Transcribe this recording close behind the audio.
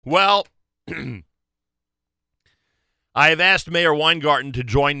Well, I have asked Mayor Weingarten to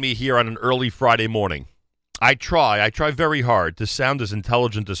join me here on an early Friday morning. I try very hard to sound as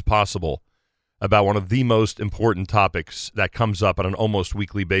intelligent as possible about one of the most important topics that comes up on an almost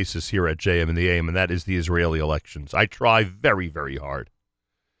weekly basis here at JM and the AM, and that is the Israeli elections. I try very, very hard.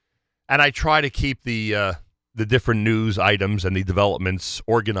 And I try to keep the different news items and the developments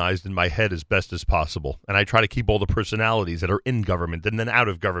organized in my head as best as possible. And I try to keep all the personalities that are in government and then out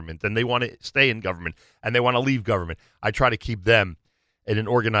of government, and they want to stay in government and they want to leave government. I try to keep them in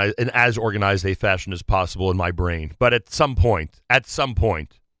as organized a fashion as possible in my brain. But at some point,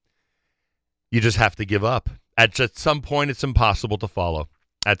 you just have to give up. At some point, it's impossible to follow.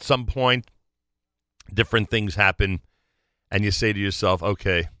 At some point, different things happen, and you say to yourself,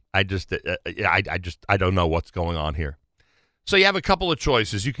 okay, I don't know what's going on here. So you have a couple of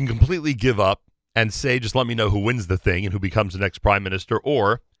choices. You can completely give up and say, just let me know who wins the thing and who becomes the next prime minister.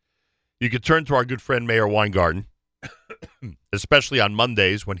 Or you could turn to our good friend Mayor Weingarten, especially on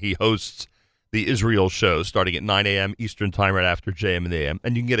Mondays when he hosts the Israel show starting at 9 a.m. Eastern time right after JM and the AM.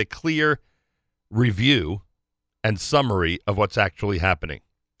 And you can get a clear review and summary of what's actually happening.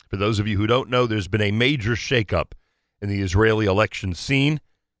 For those of you who don't know, there's been a major shakeup in the Israeli election scene.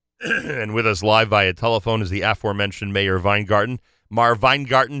 And with us live via telephone is the aforementioned Mayor Weingarten. Mar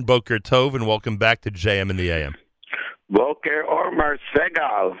Weingarten, Boker Tov, and welcome back to JM and the AM. Boker Ormar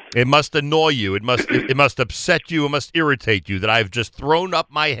Segal. It must annoy you. It must upset you. It must irritate you that I've just thrown up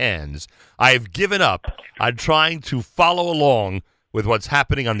my hands. I have given up on trying to follow along with what's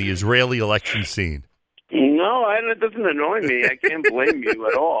happening on the Israeli election scene. No, it doesn't annoy me. I can't blame you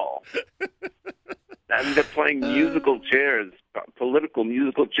at all. And they're playing musical chairs, political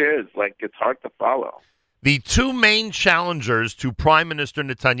musical chairs, like it's hard to follow. The two main challengers to Prime Minister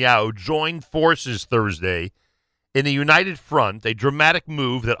Netanyahu joined forces Thursday in a united front, a dramatic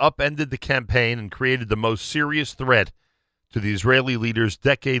move that upended the campaign and created the most serious threat to the Israeli leader's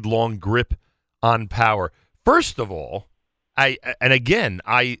decade-long grip on power. First of all, I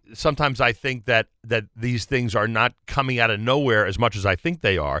sometimes think that these things are not coming out of nowhere as much as I think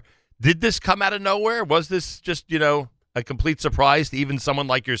they are. Did this come out of nowhere? Was this just, a complete surprise to even someone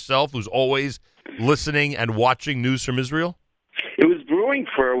like yourself who's always listening and watching news from Israel? It was brewing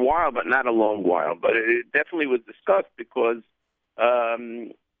for a while, but not a long while. But it definitely was discussed because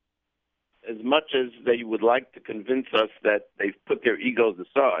as much as they would like to convince us that they've put their egos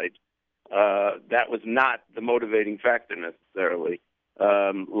aside, that was not the motivating factor necessarily.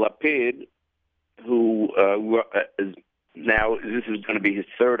 Lapid, who is now, this is going to be his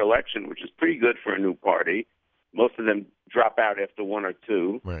third election, which is pretty good for a new party. Most of them drop out after one or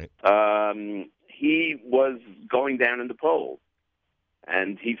two. Right. He was going down in the polls,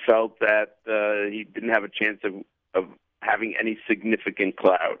 and he felt that he didn't have a chance of having any significant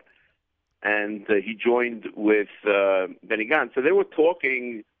clout. And he joined with Benny Gantz. So they were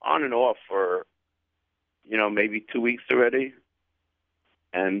talking on and off for, maybe 2 weeks already.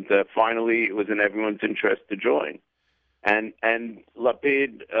 And finally, it was in everyone's interest to join. And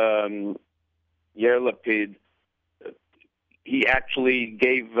Lapid, Yair Lapid, he actually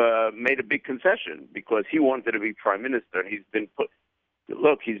made a big concession because he wanted to be prime minister. He's been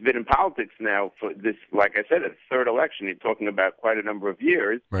in politics now for this, like I said, a third election. You're talking about quite a number of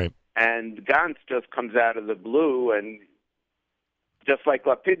years. Right. And Gantz just comes out of the blue and just like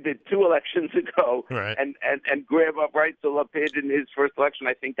Lapid did 2 elections ago, right, and grab up, right? So Lapid in his first election,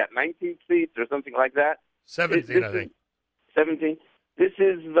 I think, got 19 seats or something like that. 17, I think. 17. This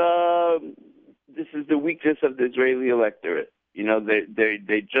is the weakness of the Israeli electorate.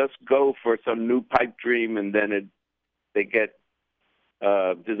 They just go for some new pipe dream, and then they get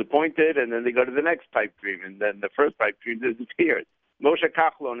disappointed, and then they go to the next pipe dream, and then the first pipe dream disappears. Moshe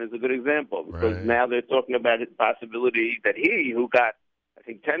Kachlon is a good example because now they're talking about the possibility that who got, I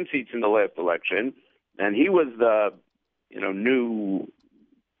think, 10 seats in the last election, and he was the, new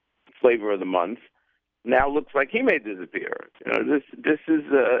flavor of the month. Now looks like he may disappear. This is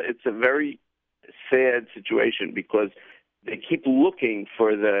it's a very sad situation because they keep looking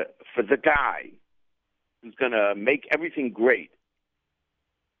for the guy who's going to make everything great.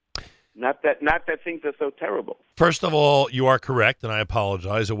 Not that things are so terrible. First of all, you are correct, and I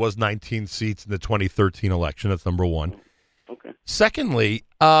apologize. It was 19 seats in the 2013 election. That's number one. Okay. Secondly,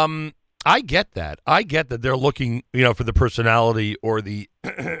 I get that. I get that they're looking, for the personality or the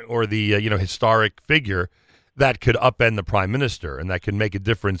historic figure that could upend the prime minister and that can make a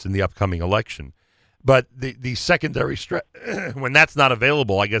difference in the upcoming election. But the secondary when that's not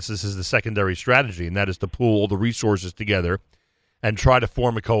available, I guess this is the secondary strategy, and that is to pool all the resources together and try to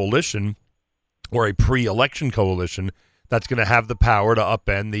form a coalition or a pre-election coalition that's going to have the power to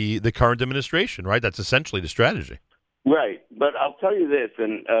upend the current administration, right? That's essentially the strategy. Right. But I'll tell you this,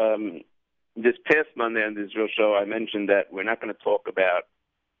 and this past Monday on the Israel show, I mentioned that we're not going to talk about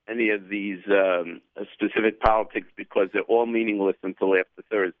any of these specific politics because they're all meaningless until after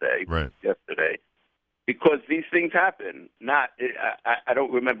Thursday, right. Yesterday. Because these things happen. I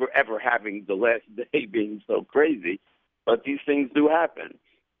don't remember ever having the last day being so crazy, but these things do happen.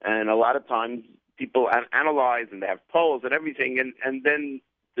 And a lot of times people analyze and they have polls and everything, and then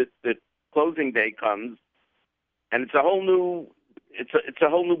the closing day comes, and it's a whole new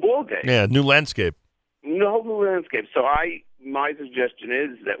ball game. Yeah, new landscape. No new landscape. So my suggestion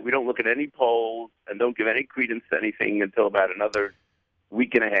is that we don't look at any polls and don't give any credence to anything until about another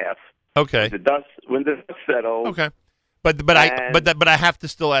week and a half. Okay. When the dust settles. Okay. But I have to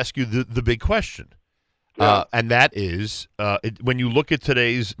still ask you the big question. Yeah. And that is when you look at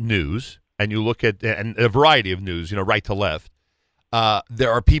today's news and you look at and a variety of news, right to left,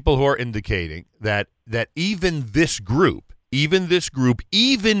 there are people who are indicating that even this group, even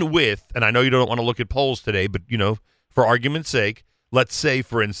with, and I know you don't want to look at polls today, but, for argument's sake, let's say,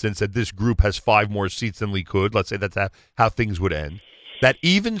 for instance, that this group has 5 more seats than Likud. Let's say that's how things would end. That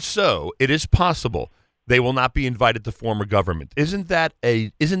even so, it is possible they will not be invited to form a government. Isn't that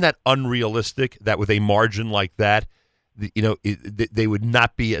unrealistic? That with a margin like that, they would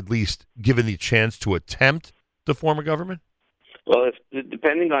not be at least given the chance to attempt to form a government. Well,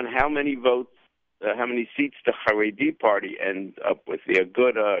 depending on how many votes, how many seats the Haredi party ends up with, the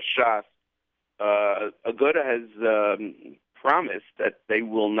Aguda Shas, Aguda has promised that they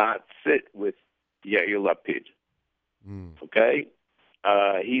will not sit with Yair Lapid. Okay?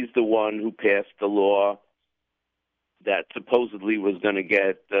 He's the one who passed the law that supposedly was going to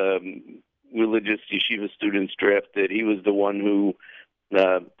get religious yeshiva students drafted. He was the one who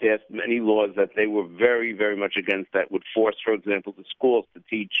passed many laws that they were very, very much against, that would force, for example, the schools to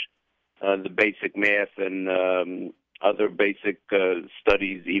teach the basic math and other basic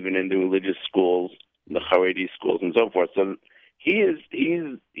studies, even in the religious schools, the Haredi schools, and so forth. So he is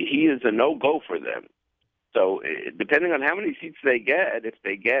a no-go for them. So depending on how many seats they get, if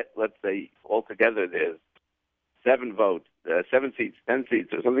they get, let's say, altogether there's 7 votes, 7 seats, 10 seats,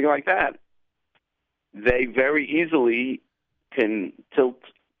 or something like that, they very easily can tilt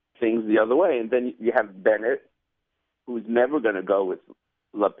things the other way. And then you have Bennett, who's never going to go with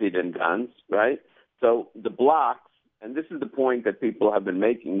Lapid and Gantz, right? So the blocks, and this is the point that people have been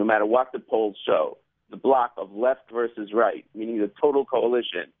making, no matter what the polls show, the block of left versus right, meaning the total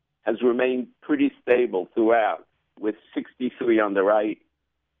coalition, has remained pretty stable throughout, with 63 on the right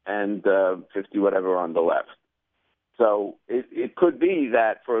and 50 whatever on the left. So it could be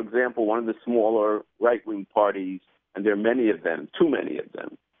that, for example, one of the smaller right-wing parties, and there are many of them, too many of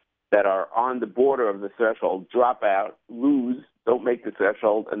them, that are on the border of the threshold, drop out, lose, don't make the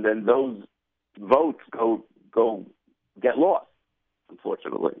threshold, and then those votes go get lost,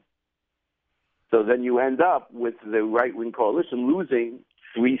 unfortunately. So then you end up with the right-wing coalition losing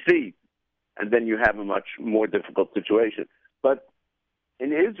 3 seats, and then you have a much more difficult situation. But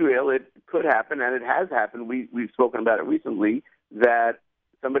in Israel, it could happen, and it has happened. We've spoken about it recently, that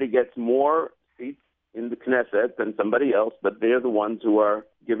somebody gets more seats in the Knesset than somebody else, but they're the ones who are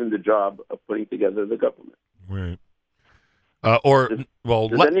given the job of putting together the government. Right.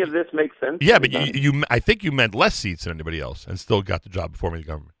 Does any of this make sense? Yeah, but I think you meant less seats than anybody else, and still got the job of forming the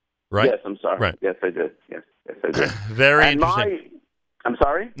government, right? Yes, I'm sorry. Right. Yes, I did. Yes, I did. Very interesting. I'm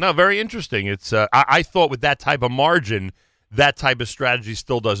sorry? No, very interesting. It's I thought with that type of margin, that type of strategy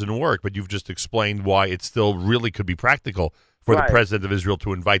still doesn't work, but you've just explained why it still really could be practical for the president of Israel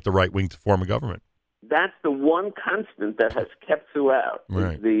to invite the right wing to form a government. That's the one constant that has kept throughout,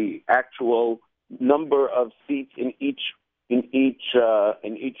 right. Is the actual number of seats in each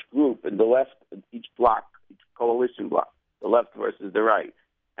group, in the left, each block, each coalition block, the left versus the right.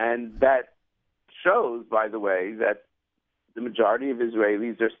 And that shows, by the way, that the majority of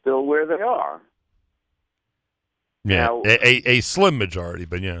Israelis are still where they are. Yeah, now, a slim majority,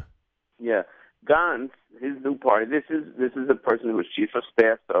 but yeah. Yeah. Gantz, his new party, this is a person who was chief of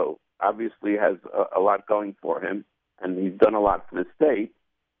staff, so obviously has a lot going for him, and he's done a lot for the state.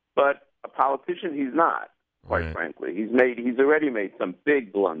 But a politician, he's not, quite frankly. He's already made some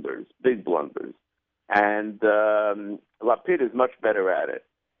big blunders, and Lapid is much better at it.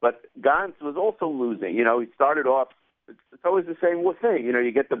 But Gantz was also losing. He started off. It's always the same thing.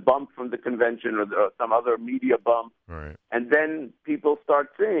 You get the bump from the convention or some other media bump, right. And then people start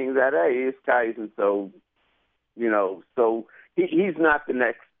seeing that, hey, this guy isn't so, so he's not the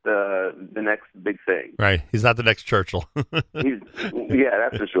next big thing. Right. He's not the next Churchill. Yeah,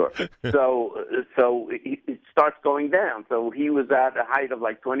 that's for sure. So it starts going down. So he was at a height of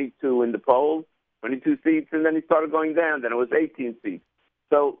like 22 in the polls, 22 seats, and then he started going down. Then it was 18 seats.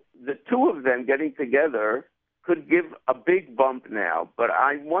 So the two of them getting together could give a big bump now. But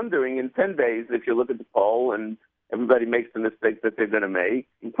I'm wondering in 10 days, if you look at the poll and everybody makes the mistakes that they're going to make,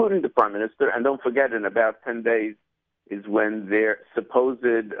 including the prime minister, and don't forget, in about 10 days is when their supposed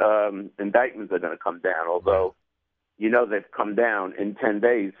indictments are going to come down, although they've come down in 10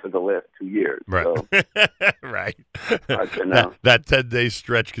 days for the last 2 years. Right. So, right. hard to know. That 10-day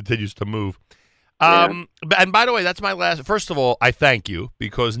stretch continues to move. Yeah. And by the way, that's my last. First of all, I thank you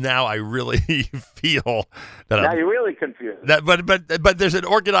because now I really feel that Now you're really confused. But there's an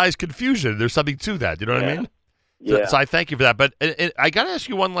organized confusion. There's something to that. You know what I mean? Yeah. So I thank you for that. But I got to ask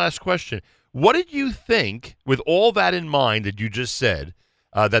you one last question. What did you think, with all that in mind that you just said,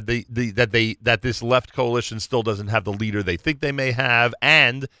 that this left coalition still doesn't have the leader they think they may have,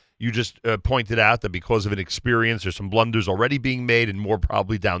 and you just pointed out that because of inexperience, there's some blunders already being made and more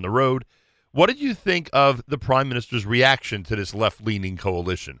probably down the road. What did you think of the prime minister's reaction to this left-leaning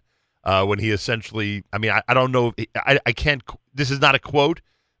coalition when he essentially? I mean, I don't know. I can't. This is not a quote,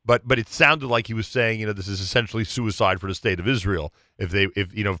 but it sounded like he was saying, this is essentially suicide for the state of Israel if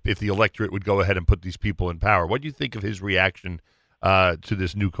the electorate would go ahead and put these people in power. What do you think of his reaction to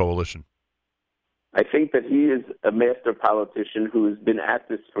this new coalition? I think that he is a master politician who has been at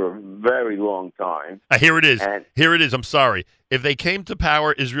this for a very long time. Here it is. Here it is. I'm sorry. If they came to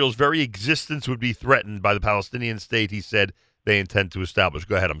power, Israel's very existence would be threatened by the Palestinian state, he said they intend to establish.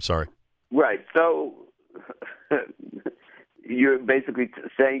 Go ahead. I'm sorry. Right. So you're basically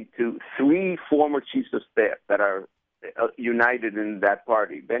saying to three former chiefs of staff that are united in that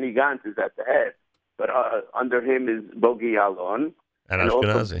party. Benny Gantz is at the head, but under him is Bogi Ya'alon. And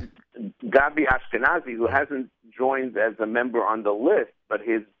Ashkenazi. Also Gabi Ashkenazi, who hasn't joined as a member on the list, but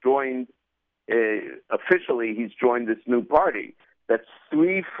he's joined officially. He's joined this new party. That's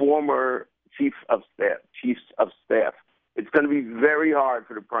three former chiefs of staff. It's going to be very hard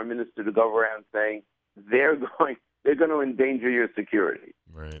for the prime minister to go around saying they're going to endanger your security.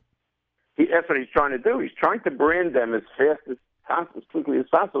 Right. That's what he's trying to do. He's trying to brand them as fast as possible, as quickly as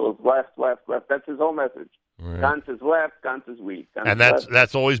possible. Left. That's his whole message. Right. Gantz is left, Gantz is weak. And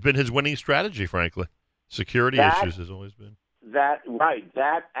that's always been his winning strategy, frankly. Security issues has always been. That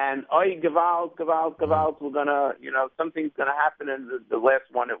and Gewalt, we're gonna, something's gonna happen. And the last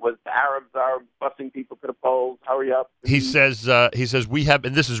one, it was the Arabs are busing people to the polls. Hurry up. He says we have,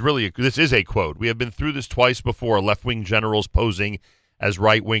 and this is a quote. We have been through this twice before. Left-wing generals posing as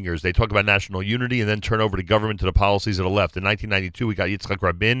right-wingers. They talk about national unity and then turn over to government to the policies of the left. In 1992, we got Yitzhak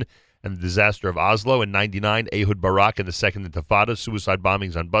Rabin and the disaster of Oslo. In 99, Ehud Barak and the Second Intifada, suicide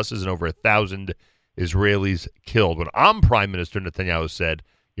bombings on buses, and over 1,000 Israelis killed. When I'm Prime Minister, Netanyahu said,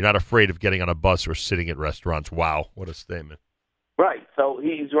 "You're not afraid of getting on a bus or sitting at restaurants." Wow, what a statement. Right. So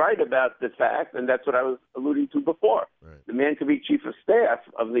he's right about the fact, and that's what I was alluding to before. Right. The man could be chief of staff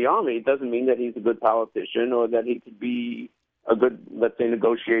of the army. It doesn't mean that he's a good politician or that he could be a good, let's say,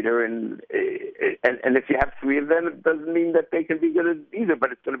 negotiator. And if you have three of them, it doesn't mean that they can be good at either.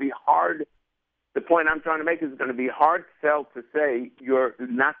 But it's going to be hard. The point I'm trying to make is it's going to be hard sell to say you're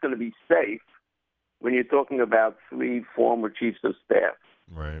not going to be safe when you're talking about three former chiefs of staff.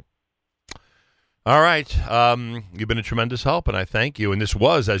 Right. All right. You've been a tremendous help, and I thank you. And this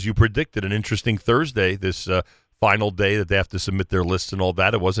was, as you predicted, an interesting Thursday, this final day that they have to submit their lists and all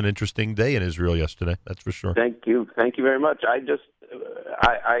that. It was an interesting day in Israel yesterday, that's for sure. Thank you. Thank you very much. I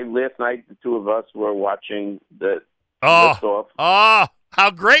last night, the two of us were watching the list-off. Oh,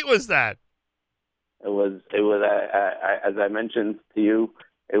 how great was that? It was. As I mentioned to you,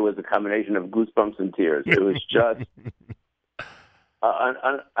 it was a combination of goosebumps and tears. It was just,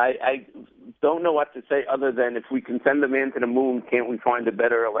 I don't know what to say other than if we can send the man to the moon, can't we find a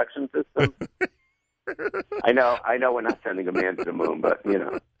better election system? I know we're not sending a man to the moon, but,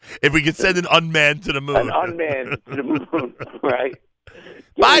 If we could send an unmanned to the moon. An unmanned to the moon, right?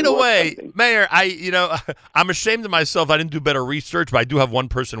 By the way, something. Mayor, I'm ashamed of myself. I didn't do better research, but I do have one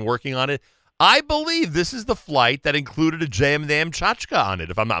person working on it. I believe this is the flight that included a JM the Amchachka on it,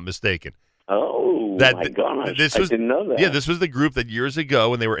 if I'm not mistaken. Oh, my gosh. I didn't know that. Yeah, this was the group that years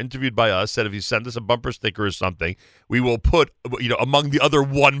ago, when they were interviewed by us, said if you send us a bumper sticker or something, we will put, among the other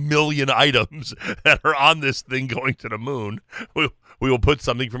 1 million items that are on this thing going to the moon, we will put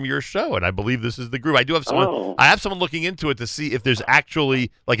something from your show. And I believe this is the group. I do have someone. Oh. I have someone looking into it to see if there's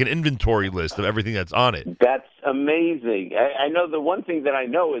actually like an inventory list of everything that's on it. That's amazing. I know the one thing that I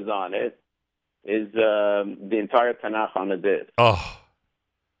know is on it is the entire Tanakh on a disc. Oh.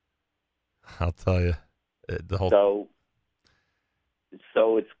 I'll tell you, the whole.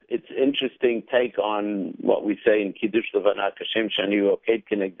 So it's interesting take on what we say in Kiddush Levanat Hashem Shani Oked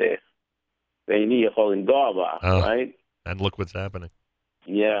Kenegdech Ve'ini Yecholin Go'aba, right? And look what's happening.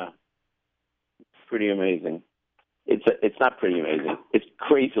 Yeah, it's pretty amazing. It's not pretty amazing. It's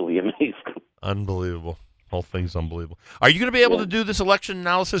crazily amazing. Unbelievable. Whole thing's unbelievable. Are you going to be able to do this election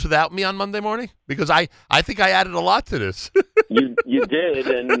analysis without me on Monday morning? Because I think I added a lot to this. You did,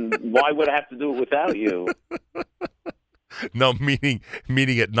 and why would I have to do it without you? No, meeting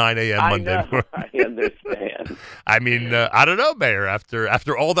at 9 a.m. Monday morning. I understand. I mean, I don't know, Mayor.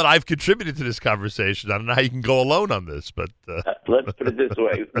 After all that I've contributed to this conversation, I don't know how you can go alone on this. But let's put it this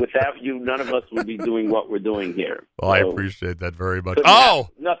way: without you, none of us would be doing what we're doing here. Well, so, I appreciate that very much.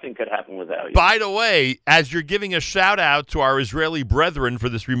 Nothing could happen without you. By the way, as you're giving a shout out to our Israeli brethren for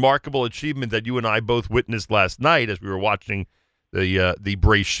this remarkable achievement that you and I both witnessed last night as we were watching the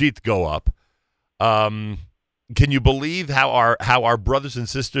Breshit go up. Can you believe how our brothers and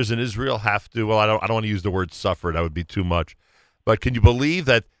sisters in Israel have to? Well, I don't want to use the word suffer. That would be too much. But can you believe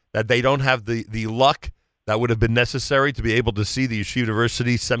that they don't have the luck that would have been necessary to be able to see the Yeshiva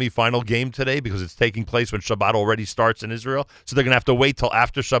University semifinal game today because it's taking place when Shabbat already starts in Israel? So they're going to have to wait till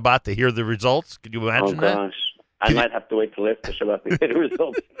after Shabbat to hear the results. Can you imagine that? Oh gosh, I might have to wait till after Shabbat to hear the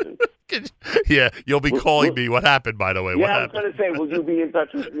results. Yeah, you'll be calling me. What happened, by the way? What happened? I was going to say, will you be in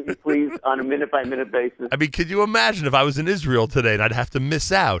touch with me, please, on a minute-by-minute basis? I mean, could you imagine if I was in Israel today and I'd have to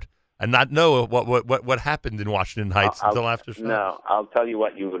miss out and not know what happened in Washington Heights until after Shabbat? No, I'll tell you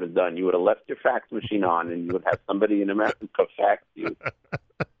what you would have done. You would have left your fax machine on, and you would have somebody in America fax you.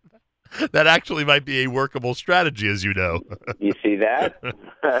 That actually might be a workable strategy, as you know. You see that?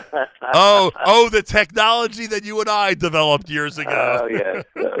 Oh, the technology that you and I developed years ago. Oh, yes.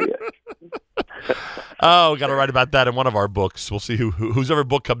 Oh, got to write about that in one of our books. We'll see whose ever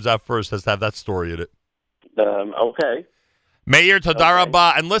book comes out first has to have that story in it. Okay. Mayor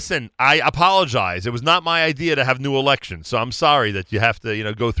Tadarabah, and listen, I apologize. It was not my idea to have new elections, so I'm sorry that you have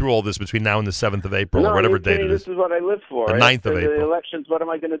to, go through all this between now and the 7th of April or whatever date it is. This is what I live for. The 9th of April. The elections, what am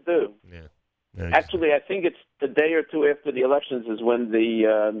I going to do? Yeah. Actually, I think it's the day or two after the elections is when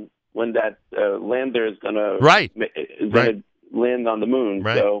that lander is going to land on the moon.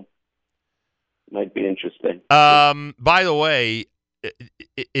 Right. So it might be interesting. By the way,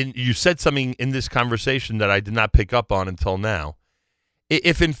 you said something in this conversation that I did not pick up on until now.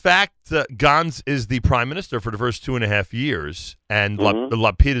 If in fact Gantz is the prime minister for the first 2.5 years, and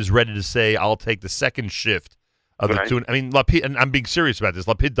Lapid is ready to say, "I'll take the second shift of the two," I mean, Lapid, and I'm being serious about this.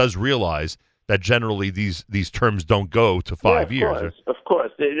 Lapid does realize that generally these terms don't go to 5 years. Of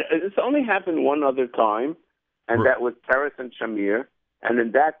course. It's only happened one other time, and that was Peres and Shamir. And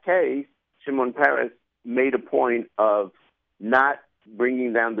in that case, Shimon Peres made a point of not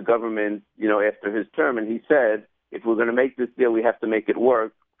bringing down the government, after his term. And he said, if we're going to make this deal, we have to make it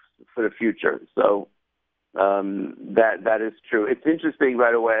work for the future. So that is true. It's interesting,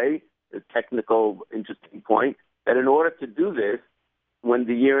 by the way, a technical, interesting point, that in order to do this, when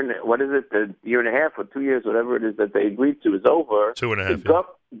the year and a half or 2 years, whatever it is that they agreed to is over. 2.5.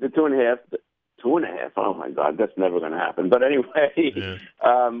 The 2.5. 2.5. Oh my God, that's never going to happen. But anyway,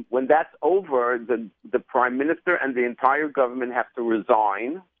 when that's over, the prime minister and the entire government have to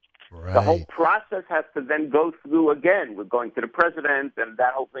resign. Right. The whole process has to then go through again. We're going to the president and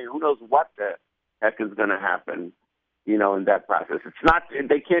that whole thing. Who knows what the heck is going to happen, in that process. It's not.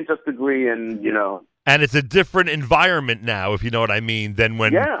 They can't just agree and. And it's a different environment now, if you know what I mean, than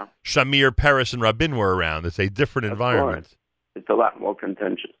when Shamir, Peres, and Rabin were around. It's a different environment. Course. It's a lot more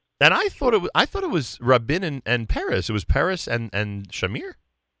contentious. And I thought it was Rabin and Peres. It was Peres and Shamir?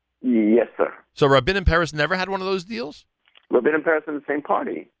 Yes, sir. So Rabin and Peres never had one of those deals? Rabin and Peres in the same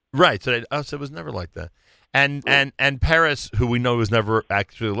party. Right. So it was never like that. And Peres, who we know was never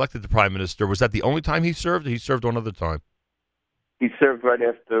actually elected the prime minister, was that the only time he served? Or he served one other time? He served right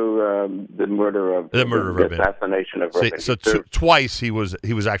after the murder of Rabin. Assassination of Rabin. So twice he was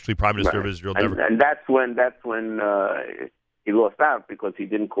actually prime minister of Israel. And that's when he lost out because he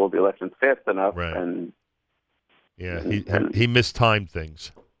didn't call the elections fast enough. Right. And he mistimed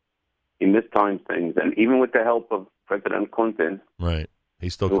things. He mistimed things, and even with the help of President Clinton, right, he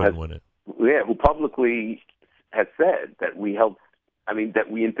still couldn't win it. Yeah, who publicly has said that we helped. I mean,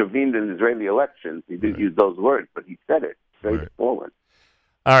 that we intervened in Israeli elections. He didn't use those words, but he said it straightforward.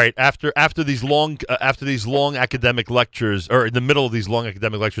 All right. After these long academic lectures, or in the middle of these long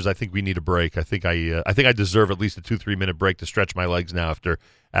academic lectures, I think we need a break. I think I deserve at least a 2-3 minute break to stretch my legs now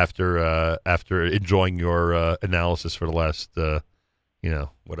after enjoying your analysis for the last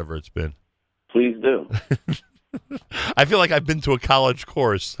whatever it's been. Please do. I feel like I've been to a college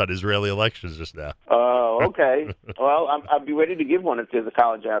course on Israeli elections just now. Oh, okay. Well, I'll be ready to give one if there's a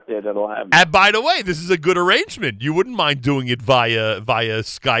college out there that'll have. And by the way, this is a good arrangement. You wouldn't mind doing it via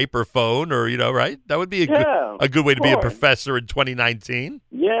Skype or phone, or right? That would be a good way to be a professor in 2019.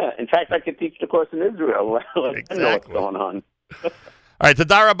 Yeah. In fact, I could teach the course in Israel. Exactly. I know what's going on. All right,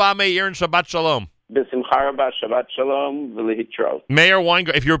 Tadar Rabba Meir and Shabbat Shalom. B'simcha rabba, Shabbat Shalom, v'lihitro. Mayor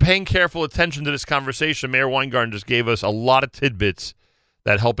Weingarten, if you're paying careful attention to this conversation, Mayor Weingarten just gave us a lot of tidbits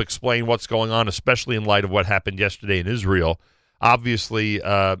that help explain what's going on, especially in light of what happened yesterday in Israel. Obviously,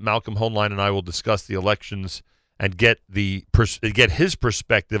 Malcolm Hoenlein and I will discuss the elections and get his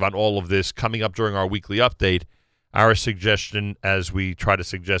perspective on all of this coming up during our weekly update. Our suggestion, as we try to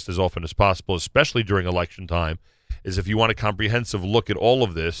suggest as often as possible, especially during election time, is if you want a comprehensive look at all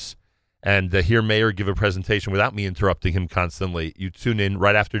of this and hear Mayor give a presentation without me interrupting him constantly, you tune in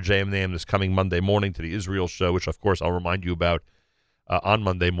right after JM AM this coming Monday morning to the Israel show, which, of course, I'll remind you about on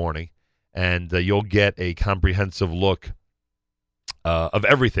Monday morning. And you'll get a comprehensive look of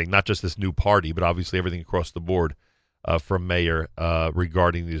everything, not just this new party, but obviously everything across the board from Mayor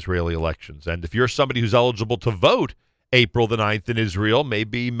regarding the Israeli elections. And if you're somebody who's eligible to vote April the 9th in Israel,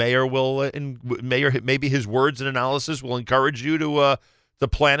 maybe Mayor maybe his words and analysis will encourage you to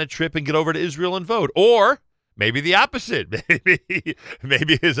plan a trip and get over to Israel and vote. Or maybe the opposite.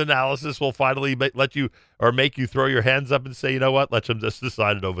 Maybe his analysis will finally let you or make you throw your hands up and say, you know what, let them just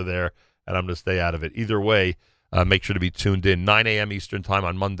decide it over there, and I'm going to stay out of it. Either way, make sure to be tuned in 9 a.m. Eastern Time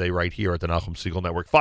on Monday right here at the Nachum Segal Network.